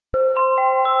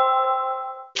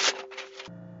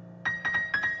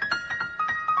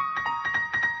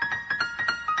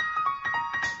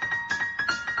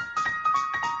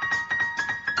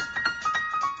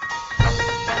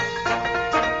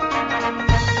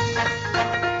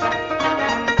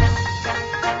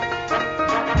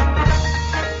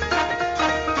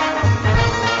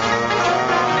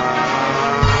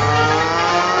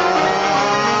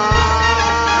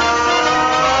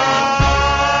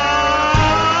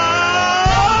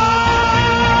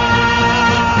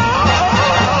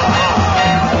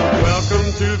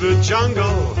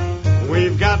jungle.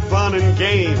 We've got fun and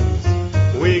games.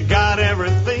 We got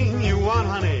everything you want,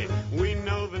 honey. We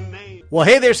know the name. Well,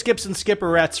 hey there, Skips and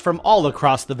Skipperettes from all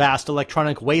across the vast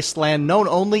electronic wasteland known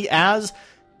only as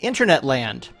Internet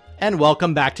Land. And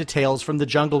welcome back to Tales from the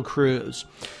Jungle Cruise.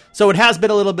 So it has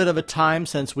been a little bit of a time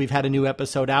since we've had a new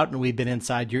episode out and we've been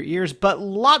inside your ears, but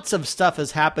lots of stuff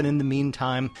has happened in the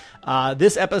meantime.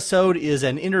 This episode is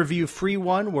an interview-free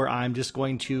one where I'm just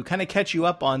going to kind of catch you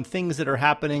up on things that are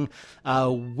happening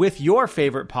with your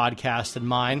favorite podcast and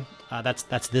mine.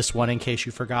 That's this one, in case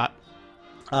you forgot.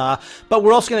 But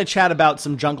we're also going to chat about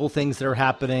some jungle things that are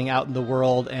happening out in the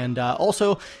world, and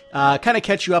also kind of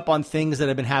catch you up on things that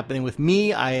have been happening with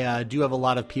me. I do have a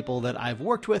lot of people that I've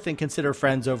worked with and consider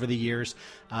friends over the years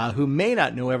who may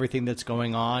not know everything that's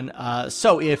going on.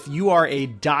 So if you are a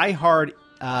diehard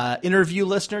interview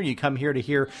listener, you come here to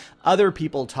hear other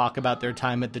people talk about their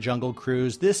time at the Jungle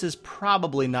Cruise, this is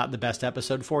probably not the best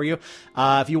episode for you.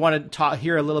 If you want to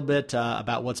hear a little bit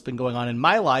about what's been going on in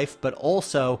my life, but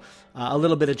also a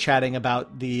little bit of chatting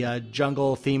about the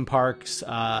jungle theme parks,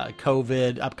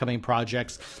 COVID, upcoming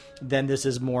projects, then this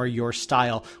is more your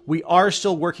style. We are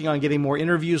still working on getting more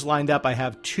interviews lined up. I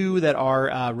have 2 that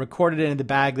are recorded in the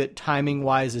bag that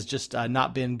timing-wise has just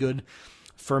not been good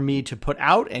for me to put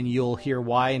out, and you'll hear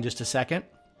why in just a second.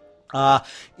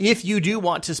 If you do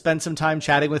want to spend some time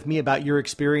chatting with me about your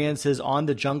experiences on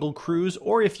the Jungle Cruise,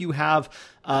 or if you have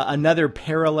another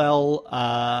parallel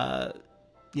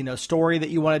story that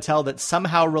you want to tell that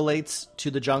somehow relates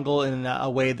to the jungle in a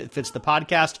way that fits the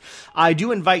podcast, I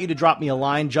do invite you to drop me a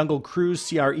line, junglecruise,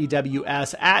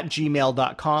 CREWS,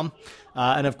 @gmail.com.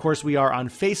 And of course, we are on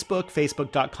Facebook,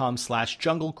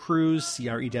 facebook.com/junglecruise,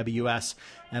 CREWS.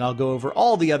 And I'll go over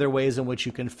all the other ways in which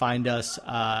you can find us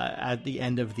at the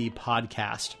end of the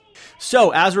podcast.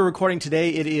 So as we're recording today,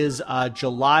 it is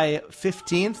July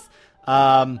 15th.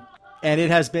 And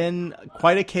it has been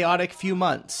quite a chaotic few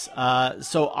months.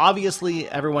 So obviously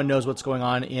everyone knows what's going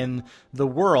on in the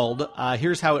world.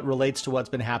 Here's how it relates to what's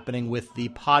been happening with the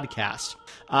podcast.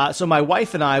 So my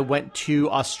wife and I went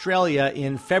to Australia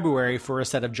in February for a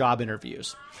set of job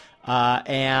interviews.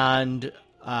 And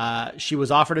she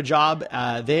was offered a job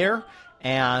there.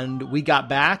 And we got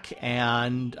back,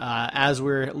 and as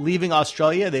we're leaving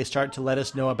Australia, they start to let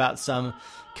us know about some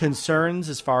concerns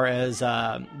as far as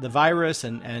the virus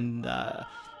and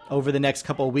over the next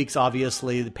couple of weeks,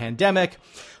 obviously, the pandemic.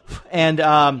 And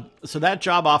so that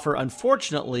job offer,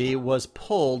 unfortunately, was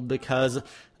pulled because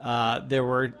there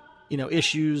were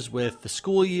issues with the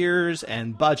school years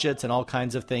and budgets and all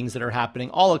kinds of things that are happening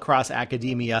all across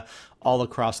academia, all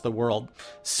across the world.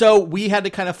 So we had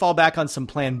to kind of fall back on some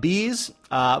plan Bs,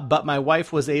 but my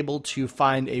wife was able to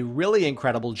find a really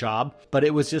incredible job, but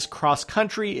it was just cross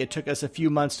country. It took us a few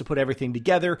months to put everything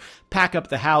together, pack up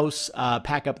the house,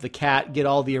 pack up the cat, get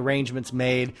all the arrangements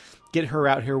made, get her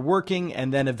out here working,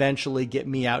 and then eventually get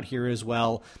me out here as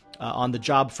well on the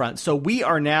job front. So we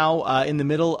are now in the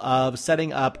middle of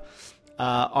setting up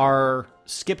our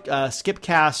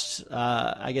Skipcast,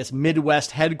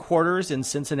 Midwest headquarters in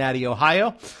Cincinnati,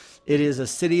 Ohio. It is a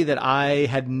city that I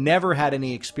had never had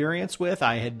any experience with.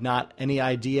 I had not any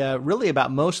idea really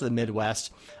about most of the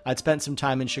Midwest. I'd spent some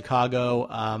time in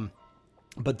Chicago,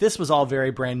 but this was all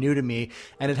very brand new to me,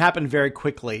 and it happened very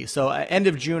quickly. So end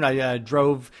of June, I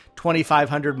drove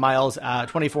 2,400 miles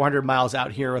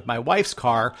out here with my wife's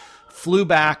car, flew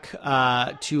back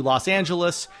to Los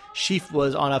Angeles. She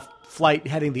was on a flight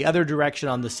heading the other direction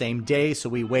on the same day, so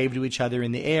we waved to each other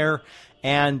in the air.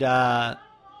 And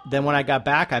then when I got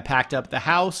back, I packed up the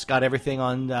house, got everything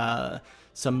on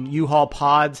some U-Haul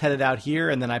pods, headed out here,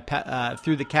 and then I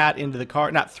threw the cat into the car.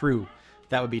 Not threw.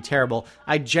 That would be terrible.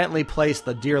 I gently placed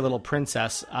the dear little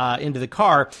princess into the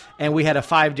car, and we had a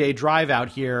 5-day drive out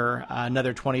here,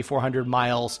 another 2,400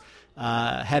 miles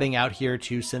heading out here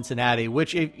to Cincinnati,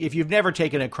 which if you've never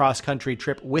taken a cross-country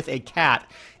trip with a cat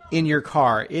in your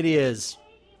car, it is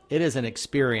an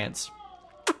experience.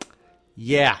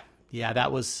 Yeah,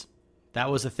 that was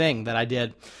a thing that I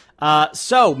did.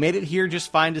 So made it here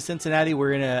just fine to Cincinnati.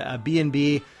 We're in a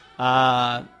B&B.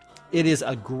 It is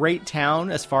a great town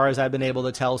as far as I've been able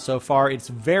to tell so far. It's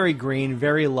very green,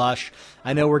 very lush.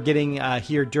 I know we're getting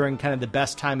here during kind of the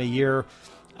best time of year.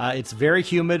 It's very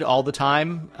humid all the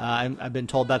time. I've been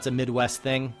told that's a Midwest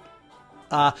thing.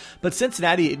 But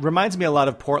Cincinnati, it reminds me a lot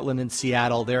of Portland and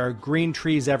Seattle. There are green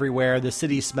trees everywhere. The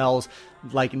city smells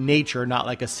like nature, not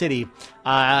like a city.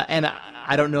 And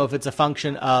I don't know if it's a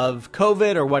function of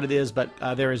COVID or what it is, but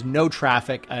there is no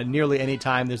traffic nearly any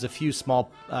time. There's a few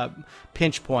small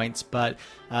pinch points, but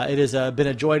it has been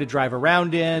a joy to drive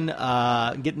around in,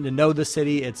 getting to know the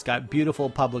city. It's got beautiful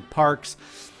public parks.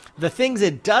 The things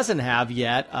it doesn't have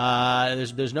yet,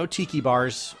 there's no tiki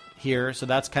bars here, so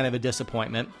that's kind of a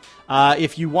disappointment.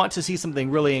 If you want to see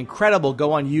something really incredible,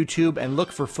 go on YouTube and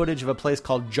look for footage of a place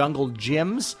called Jungle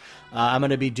Gyms. I'm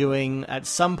going to be doing, at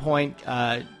some point,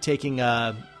 taking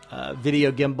a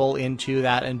video gimbal into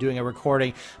that and doing a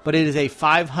recording, but it is a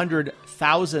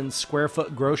 500,000 square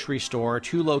foot grocery store,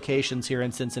 2 locations here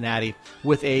in Cincinnati,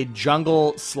 with a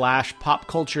jungle/pop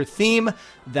culture theme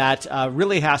that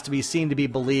really has to be seen to be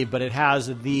believed, but it has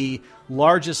the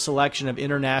largest selection of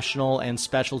international and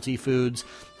specialty foods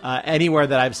anywhere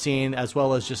that I've seen, as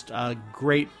well as just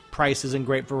great prices and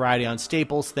great variety on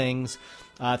staples things.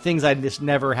 Things I just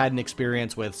never had an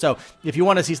experience with. So if you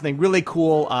want to see something really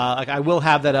cool, I will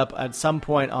have that up at some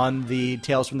point on the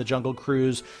Tales from the Jungle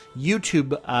Cruise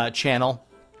YouTube channel.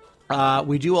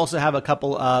 We do also have a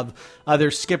couple of other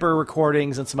Skipper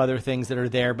recordings and some other things that are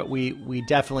there, but we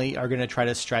definitely are going to try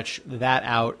to stretch that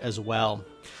out as well.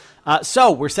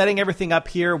 So we're setting everything up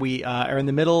here. We are in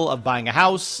the middle of buying a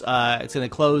house. It's going to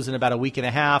close in about a week and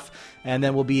a half, and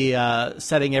then we'll be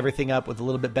setting everything up with a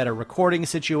little bit better recording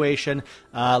situation,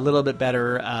 a little bit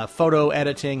better photo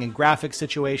editing and graphic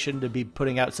situation to be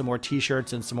putting out some more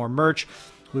T-shirts and some more merch.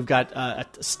 We've got a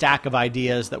stack of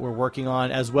ideas that we're working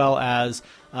on, as well as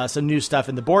some new stuff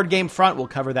in the board game front. We'll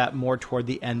cover that more toward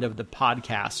the end of the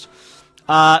podcast.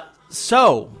 That's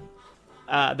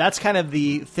kind of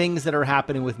the things that are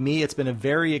happening with me. It's been a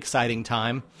very exciting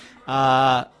time.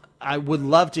 I would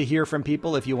love to hear from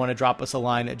people if you want to drop us a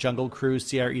line at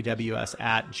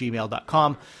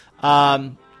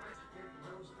junglecruise@gmail.com.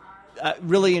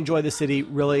 Really enjoy the city.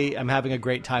 Really, I'm having a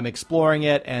great time exploring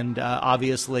it. And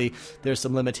obviously, there's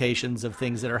some limitations of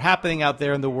things that are happening out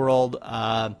there in the world.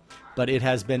 But it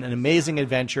has been an amazing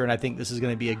adventure, and I think this is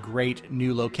going to be a great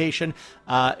new location.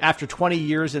 After 20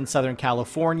 years in Southern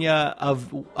California,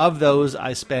 of those,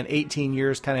 I spent 18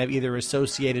 years kind of either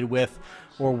associated with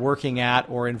or working at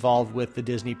or involved with the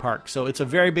Disney park. So it's a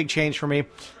very big change for me.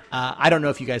 I don't know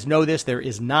if you guys know this. There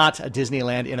is not a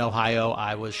Disneyland in Ohio.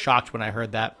 I was shocked when I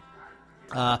heard that.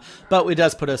 But it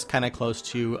does put us kind of close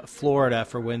to Florida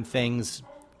for when things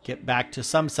get back to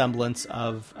some semblance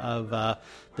of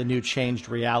the new changed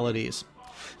realities.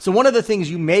 So one of the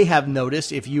things you may have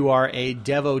noticed if you are a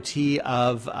devotee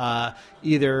of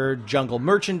either Jungle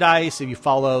merchandise, if you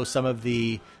follow some of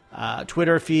the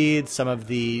Twitter feeds, some of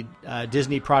the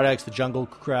Disney products, the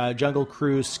Jungle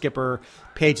Cruise Skipper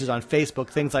pages on Facebook,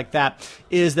 things like that,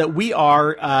 is that we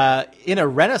are in a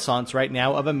renaissance right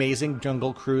now of amazing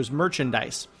Jungle Cruise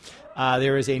merchandise.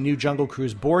 There is a new Jungle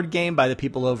Cruise board game by the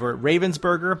people over at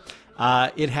Ravensburger.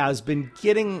 It has been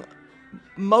getting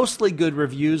mostly good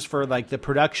reviews for like the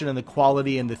production and the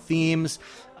quality and the themes.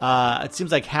 It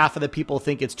seems like half of the people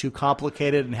think it's too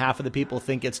complicated and half of the people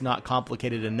think it's not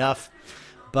complicated enough.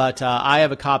 But I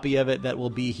have a copy of it that will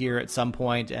be here at some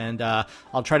point, and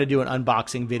I'll try to do an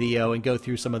unboxing video and go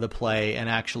through some of the play and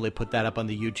actually put that up on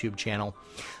the YouTube channel.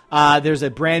 There's a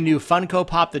brand new Funko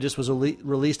Pop that just was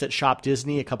released at Shop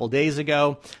Disney a couple days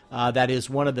ago. That is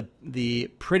one of the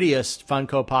prettiest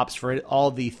Funko Pops for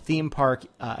all the theme park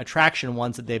attraction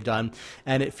ones that they've done.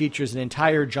 And it features an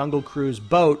entire Jungle Cruise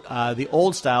boat, the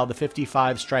old style, the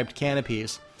 55 striped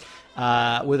canopies,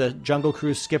 with a Jungle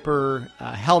Cruise skipper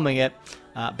helming it.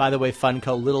 By the way,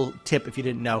 Funko, little tip if you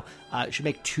didn't know, should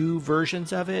make 2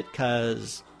 versions of it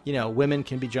because, women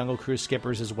can be Jungle Cruise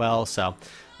skippers as well. So,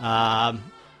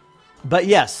 but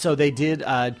yes, so they did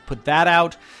put that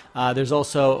out. There's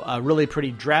also a really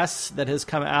pretty dress that has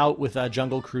come out with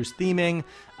Jungle Cruise theming.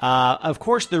 Of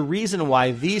course, the reason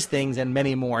why these things and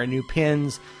many more, new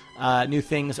pins, new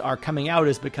things are coming out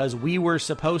is because we were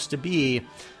supposed to be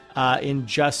in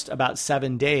just about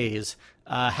 7 days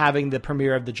having the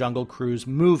premiere of the Jungle Cruise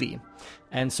movie.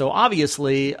 And so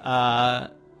obviously, that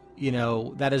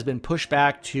has been pushed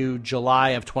back to July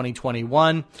of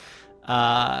 2021.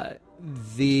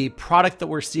 The product that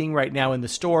we're seeing right now in the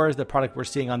stores, the product we're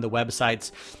seeing on the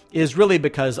websites, is really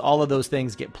because all of those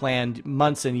things get planned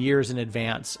months and years in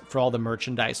advance for all the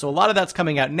merchandise. So a lot of that's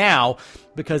coming out now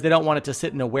because they don't want it to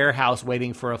sit in a warehouse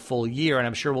waiting for a full year. And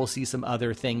I'm sure we'll see some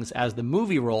other things as the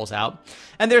movie rolls out.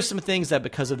 And there's some things that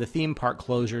because of the theme park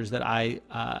closures that I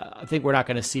think we're not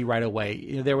going to see right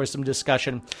away. There was some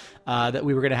discussion that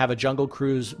we were going to have a Jungle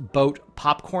Cruise boat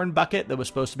popcorn bucket that was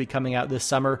supposed to be coming out this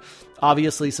summer.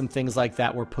 Obviously, some things like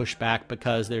that were pushed back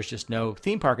because there's just no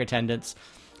theme park attendance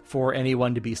for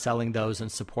anyone to be selling those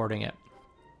and supporting it.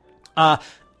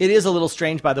 It is a little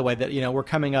strange, by the way, that, we're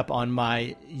coming up on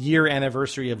my year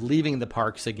anniversary of leaving the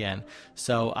parks again.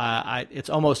 So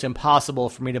it's almost impossible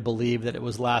for me to believe that it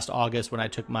was last August when I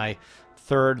took my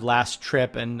third last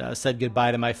trip and said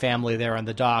goodbye to my family there on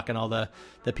the dock and all the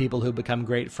people who become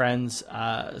great friends.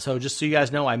 So just so you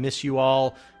guys know, I miss you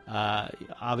all.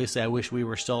 Obviously, I wish we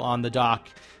were still on the dock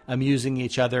amusing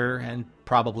each other and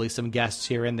probably some guests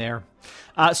here and there.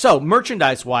 So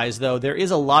merchandise-wise, though, there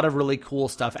is a lot of really cool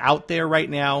stuff out there right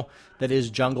now that is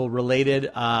jungle related.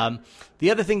 The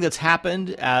other thing that's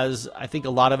happened, as I think a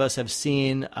lot of us have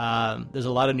seen, there's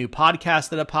a lot of new podcasts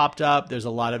that have popped up. There's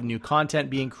a lot of new content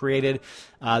being created.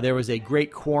 There was a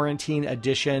great quarantine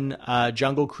edition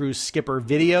Jungle Cruise Skipper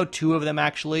video, 2 of them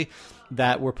actually,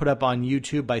 that were put up on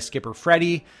YouTube by Skipper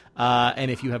Freddy.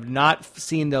 And if you have not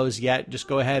seen those yet, just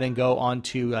go ahead and go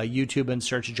onto YouTube and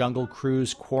search Jungle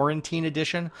Cruise Quarantine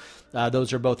Edition.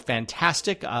 Those are both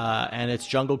fantastic, and it's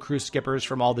Jungle Cruise skippers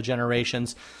from all the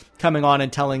generations coming on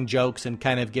and telling jokes and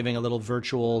kind of giving a little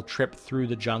virtual trip through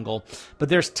the jungle. But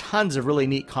there's tons of really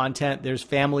neat content. There's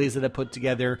families that have put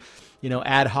together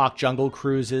ad hoc jungle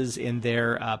cruises in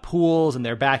their pools and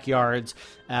their backyards.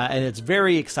 And it's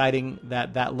very exciting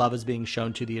that love is being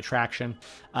shown to the attraction.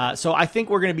 So I think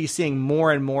we're going to be seeing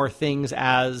more and more things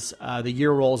as the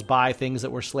year rolls by, things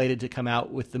that were slated to come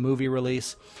out with the movie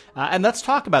release. And let's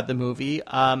talk about the movie.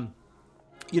 I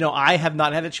have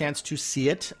not had a chance to see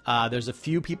it. There's a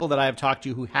few people that I have talked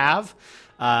to who have.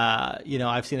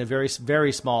 I've seen a very,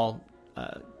 very small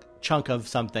chunk of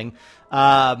something.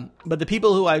 But the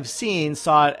people who I've seen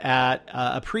saw it at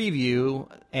a preview,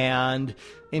 and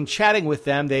in chatting with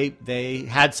them, they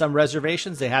had some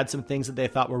reservations. They had some things that they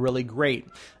thought were really great.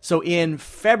 So in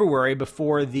February,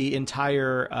 before the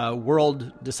entire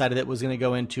world decided it was going to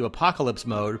go into apocalypse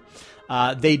mode,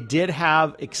 they did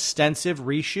have extensive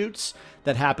reshoots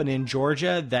that happened in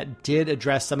Georgia that did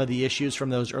address some of the issues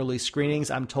from those early screenings.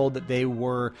 I'm told that they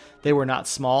were not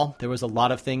small. There was a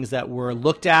lot of things that were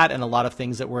looked at and a lot of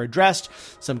things that were addressed,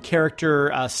 some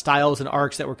character styles and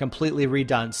arcs that were completely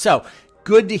redone. So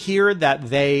good to hear that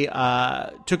they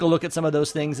took a look at some of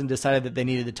those things and decided that they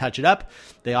needed to touch it up.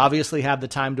 They obviously have the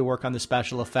time to work on the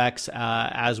special effects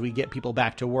as we get people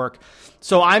back to work.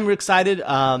 So I'm excited.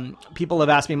 People have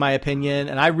asked me my opinion,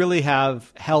 and I really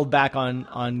have held back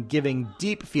on giving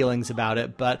deep feelings about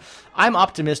it, but I'm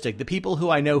optimistic. The people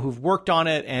who I know who've worked on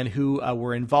it and who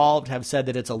were involved have said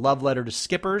that it's a love letter to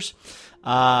skippers.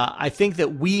 I think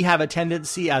that we have a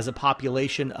tendency as a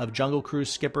population of Jungle Cruise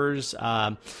skippers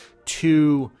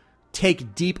to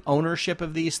take deep ownership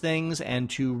of these things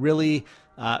and to really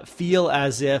feel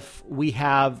as if we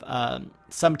have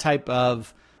some type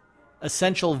of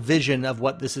essential vision of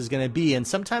what this is going to be. And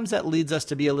sometimes that leads us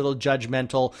to be a little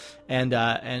judgmental and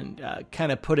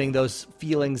kind of putting those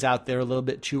feelings out there a little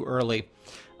bit too early.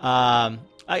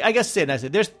 I guess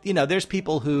there's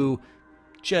people who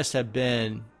just have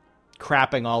been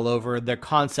crapping all over the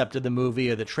concept of the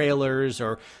movie or the trailers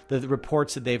or the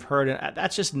reports that they've heard. And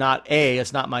that's just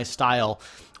it's not my style.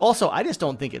 Also, I just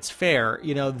don't think it's fair.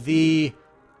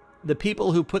 The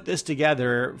people who put this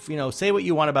together, say what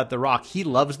you want about The Rock. He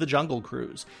loves the Jungle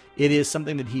Cruise. It is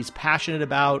something that he's passionate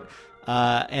about.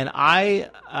 And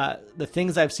the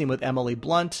things I've seen with Emily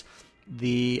Blunt,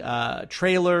 the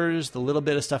trailers, the little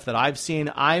bit of stuff that I've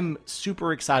seen, I'm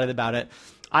super excited about it.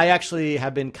 I actually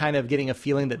have been kind of getting a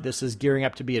feeling that this is gearing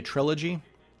up to be a trilogy.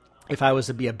 If I was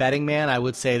to be a betting man, I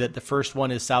would say that the first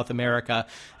one is South America,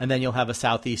 and then you'll have a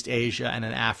Southeast Asia and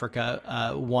an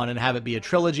Africa one, and have it be a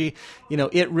trilogy.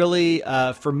 It really,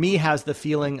 for me, has the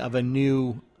feeling of a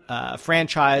new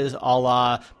franchise a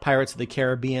la Pirates of the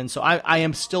Caribbean. So I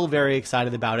am still very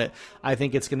excited about it. I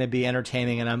think it's going to be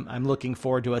entertaining, and I'm looking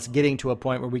forward to us getting to a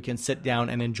point where we can sit down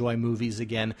and enjoy movies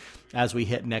again as we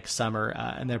hit next summer,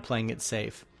 and they're playing it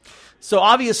safe. So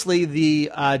obviously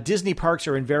the Disney parks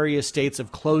are in various states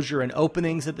of closure and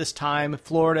openings at this time.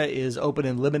 Florida is open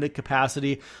in limited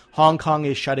capacity. Hong Kong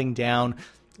is shutting down.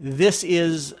 This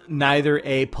is neither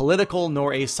a political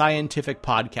nor a scientific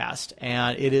podcast,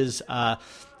 and it is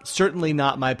certainly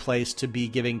not my place to be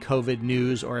giving COVID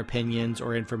news or opinions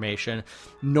or information,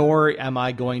 nor am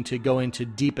I going to go into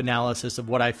deep analysis of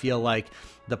what I feel like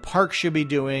the park should be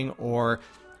doing, or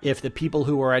if the people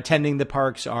who are attending the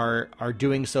parks are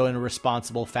doing so in a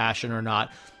responsible fashion or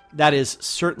not. That is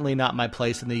certainly not my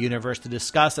place in the universe to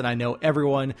discuss, and I know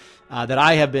everyone that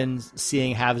I have been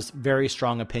seeing has very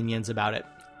strong opinions about it.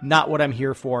 Not what I'm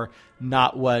here for,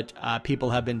 not what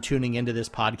people have been tuning into this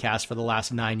podcast for the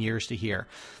last 9 years to hear.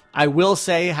 I will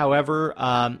say,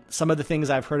 however, some of the things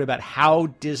I've heard about how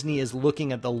Disney is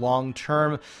looking at the long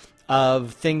term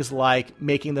of things like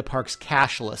making the parks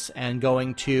cashless and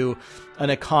going to an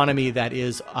economy that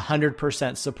is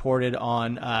 100% supported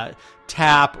on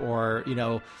tap or,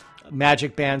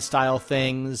 Magic Band style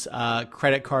things,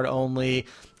 credit card only.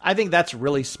 I think that's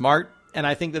really smart. And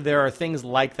I think that there are things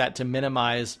like that to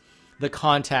minimize the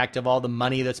contact of all the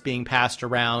money that's being passed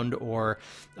around or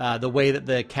the way that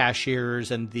the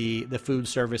cashiers and the food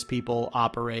service people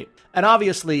operate. And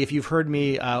obviously, if you've heard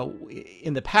me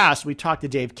in the past, we talked to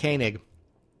Dave Koenig,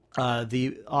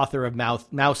 the author of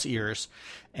Mouse Ears.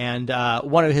 And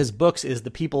one of his books is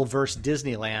The People vs.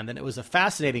 Disneyland, and it was a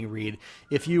fascinating read.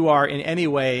 If you are in any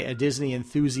way a Disney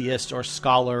enthusiast or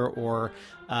scholar or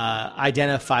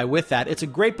identify with that, it's a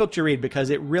great book to read because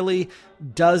it really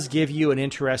does give you an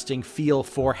interesting feel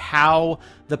for how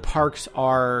the parks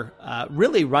are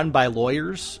really run by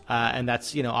lawyers, and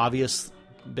that's obvious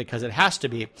because it has to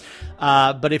be.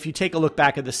 But if you take a look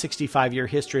back at the 65-year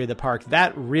history of the park,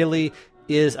 that really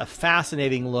is a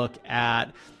fascinating look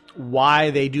at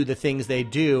why they do the things they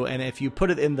do. And if you put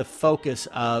it in the focus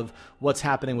of what's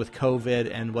happening with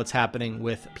COVID and what's happening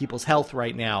with people's health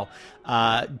right now,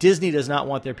 Disney does not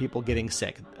want their people getting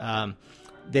sick.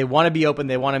 They want to be open.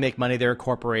 They want to make money. They're a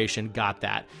corporation. Got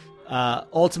that.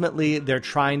 Ultimately, they're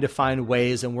trying to find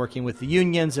ways and working with the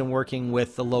unions and working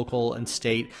with the local and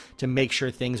state to make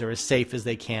sure things are as safe as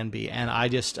they can be. And I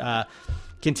just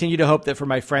continue to hope that for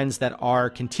my friends that are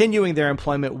continuing their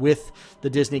employment with the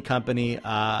Disney company,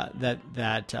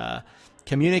 that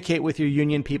communicate with your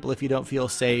union people if you don't feel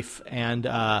safe. And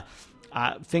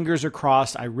fingers are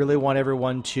crossed. I really want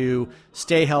everyone to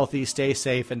stay healthy, stay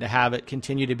safe, and to have it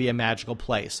continue to be a magical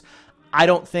place. I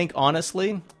don't think,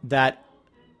 honestly, that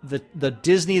the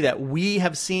Disney that we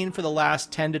have seen for the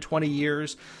last 10 to 20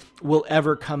 years will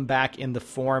ever come back in the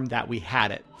form that we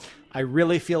had it. I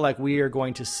really feel like we are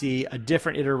going to see a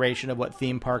different iteration of what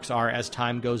theme parks are as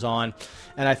time goes on.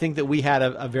 And I think that we had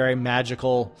a very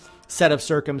magical set of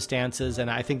circumstances, and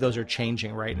I think those are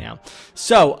changing right now.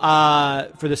 So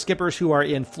for the skippers who are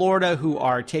in Florida, who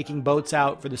are taking boats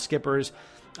out, for the skippers,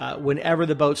 whenever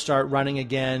the boats start running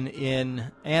again in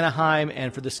Anaheim,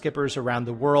 and for the skippers around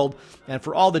the world, and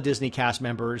for all the Disney cast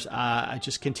members, I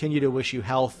just continue to wish you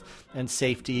health and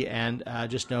safety, and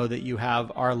just know that you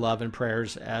have our love and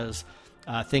prayers as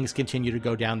things continue to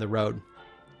go down the road.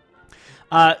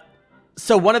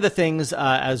 So one of the things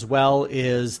as well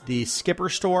is the Skipper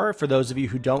Store. For those of you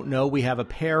who don't know, we have a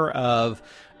pair of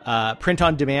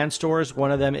print-on-demand stores.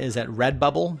 One of them is at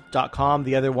redbubble.com.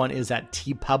 The other one is at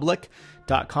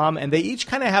tpublic.com, and they each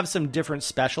kind of have some different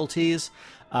specialties.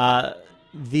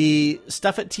 The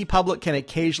stuff at TeePublic can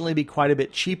occasionally be quite a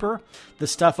bit cheaper. The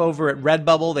stuff over at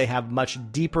Redbubble, they have much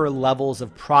deeper levels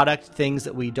of product, things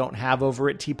that we don't have over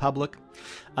at TeePublic.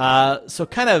 So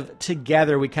kind of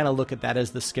together, we kind of look at that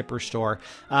as the Skipper Store.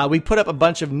 We put up a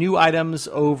bunch of new items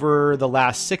over the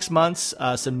last 6 months,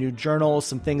 some new journals,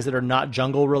 some things that are not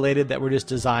jungle related that were just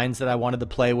designs that I wanted to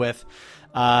play with.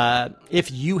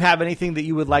 If you have anything that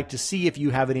you would like to see, if you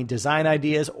have any design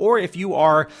ideas, or if you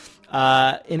are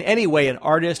in any way an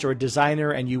artist or a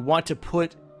designer and you want to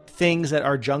put things that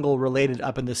are jungle related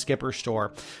up in the Skipper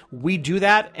Store, we do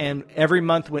that. And every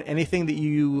month when anything that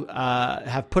you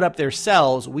have put up there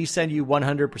sells, we send you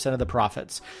 100% of the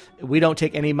profits. We don't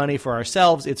take any money for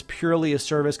ourselves. It's purely a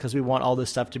service because we want all this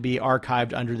stuff to be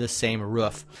archived under the same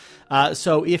roof.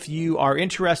 So if you are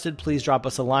interested, please drop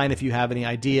us a line if you have any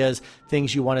ideas,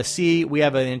 things you want to see. We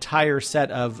have an entire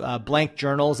set of blank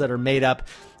journals that are made up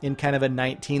in kind of a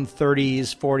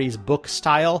 1930s, 40s book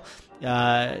style.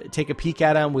 Take a peek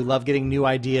at them. We love getting new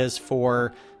ideas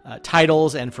for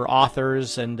titles and for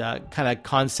authors and kind of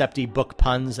concept-y book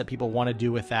puns that people want to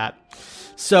do with that.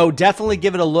 So definitely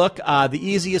give it a look. The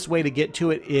easiest way to get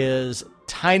to it is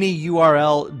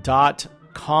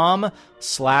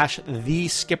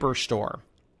tinyurl.com/theskipperstore.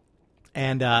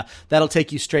 And that'll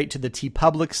take you straight to the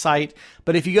TeePublic site.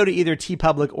 But if you go to either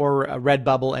TeePublic or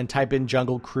Redbubble and type in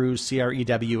Jungle Cruise,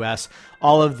 CREWS,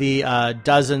 all of the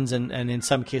dozens and in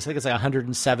some cases, I think it's like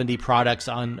 170 products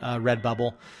on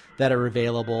Redbubble that are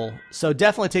available. So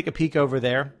definitely take a peek over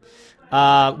there.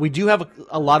 We do have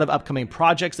a lot of upcoming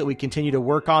projects that we continue to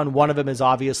work on. One of them is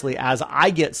obviously as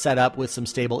I get set up with some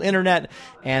stable internet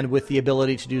and with the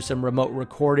ability to do some remote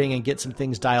recording and get some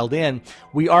things dialed in,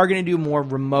 we are going to do more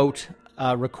remote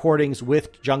recordings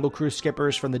with Jungle Cruise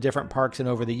skippers from the different parks and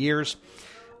over the years.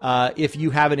 If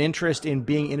you have an interest in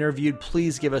being interviewed,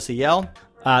 please give us a yell.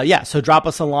 So drop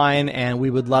us a line, and we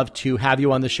would love to have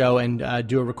you on the show and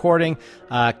do a recording.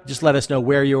 Just let us know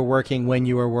where you're working, when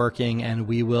you are working, and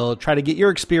we will try to get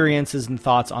your experiences and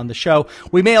thoughts on the show.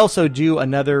 We may also do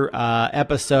another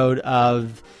episode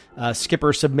of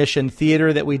skipper submission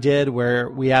theater that we did, where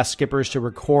we asked skippers to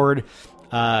record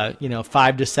 5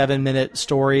 to 7 minute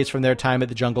stories from their time at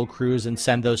the Jungle Cruise and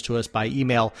send those to us by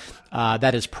email.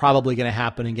 That is probably going to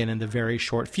happen again in the very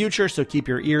short future, so keep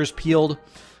your ears peeled,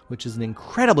 which is an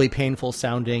incredibly painful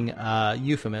sounding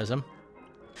euphemism.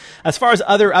 As far as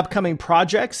other upcoming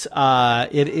projects,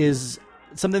 it is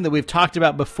something that we've talked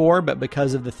about before, but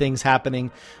because of the things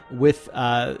happening with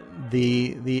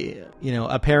the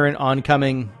apparent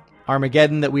oncoming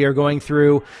Armageddon that we are going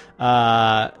through,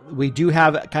 we do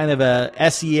have kind of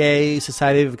a SEA,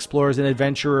 Society of Explorers and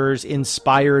Adventurers,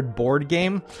 inspired board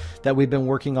game that we've been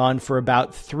working on for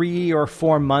about 3 or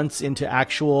 4 months into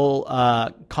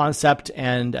actual concept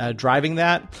and driving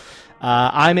that.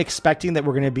 I'm expecting that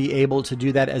we're going to be able to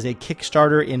do that as a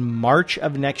Kickstarter in March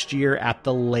of next year at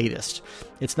the latest.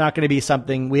 It's not going to be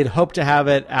something we had hoped to have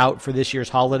it out for this year's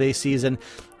holiday season.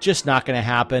 Just not going to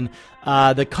happen.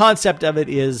 The concept of it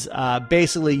is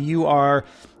basically you are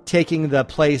taking the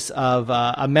place of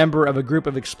a member of a group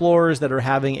of explorers that are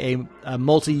having a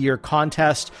multi-year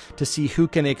contest to see who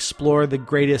can explore the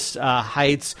greatest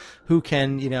heights, who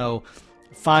can,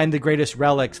 find the greatest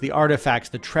relics, the artifacts,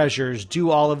 the treasures, do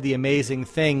all of the amazing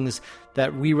things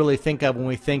that we really think of when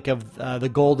we think of the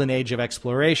golden age of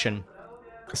exploration.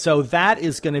 So that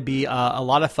is going to be a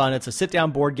lot of fun. It's a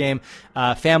sit-down board game,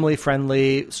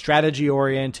 family-friendly,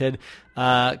 strategy-oriented,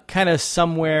 kind of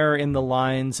somewhere in the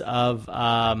lines of...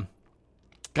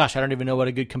 I don't even know what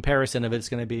a good comparison of it's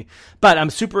going to be. But I'm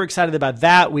super excited about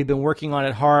that. We've been working on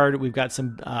it hard. We've got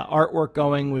some artwork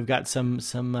going. We've got some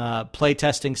play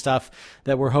testing stuff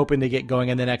that we're hoping to get going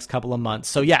in the next couple of months.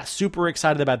 So yeah, super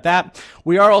excited about that.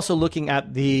 We are also looking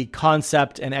at the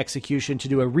concept and execution to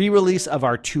do a re-release of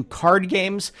our 2 card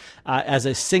games as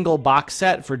a single box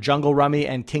set for Jungle Rummy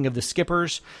and King of the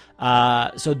Skippers.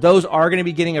 So those are going to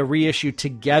be getting a reissue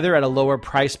together at a lower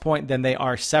price point than they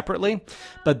are separately.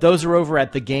 But those are over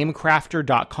at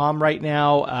thegamecrafter.com right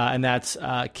now, and that's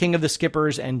King of the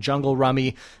Skippers and Jungle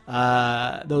Rummy.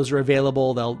 Those are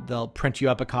available. They'll print you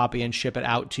up a copy and ship it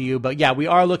out to you. But yeah, we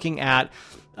are looking at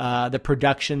the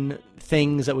production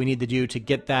things that we need to do to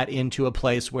get that into a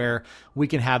place where we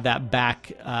can have that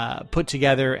back put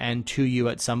together and to you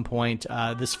at some point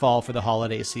this fall for the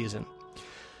holiday season.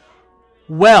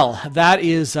 Well, that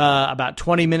is about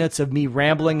 20 minutes of me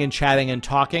rambling and chatting and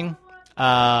talking.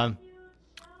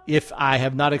 If I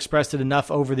have not expressed it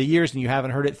enough over the years and you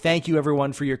haven't heard it, thank you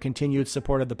everyone for your continued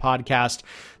support of the podcast.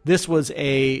 This was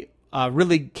a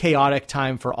really chaotic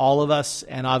time for all of us,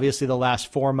 and obviously the last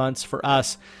 4 months for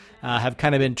us have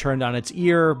kind of been turned on its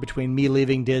ear between me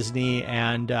leaving Disney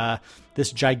and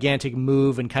this gigantic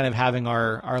move and kind of having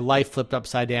our life flipped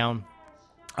upside down.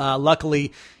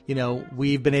 Luckily,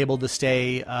 we've been able to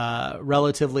stay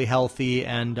relatively healthy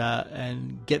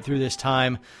and get through this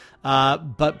time.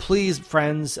 But please,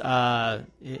 friends,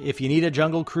 if you need a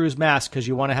Jungle Cruise mask because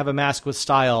you want to have a mask with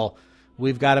style,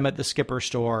 we've got them at the Skipper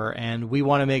store, and we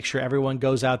want to make sure everyone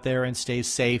goes out there and stays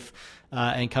safe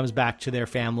and comes back to their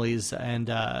families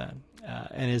and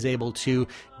is able to,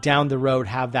 down the road,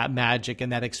 have that magic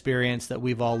and that experience that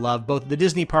we've all loved, both the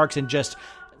Disney parks and just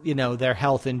their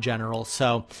health in general.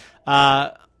 So,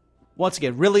 once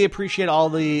again, really appreciate all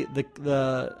the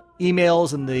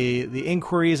emails and the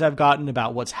inquiries I've gotten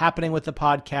about what's happening with the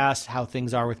podcast, how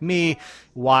things are with me,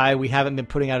 why we haven't been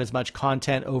putting out as much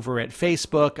content over at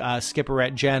Facebook.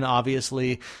 Skipperette Jen,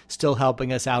 obviously, still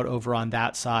helping us out over on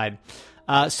that side.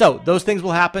 So those things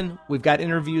will happen. We've got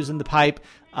interviews in the pipe.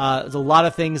 There's a lot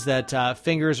of things that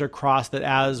fingers are crossed that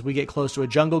as we get close to a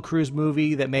Jungle Cruise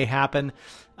movie that may happen,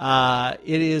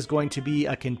 it is going to be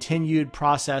a continued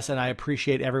process, and I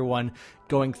appreciate everyone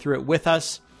going through it with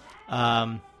us.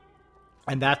 And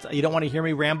that's, you don't want to hear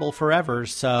me ramble forever.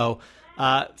 So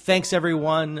thanks,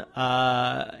 everyone.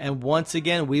 And once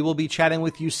again, we will be chatting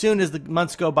with you soon as the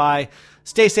months go by.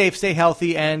 Stay safe, stay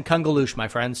healthy, and Kungaloosh, my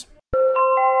friends.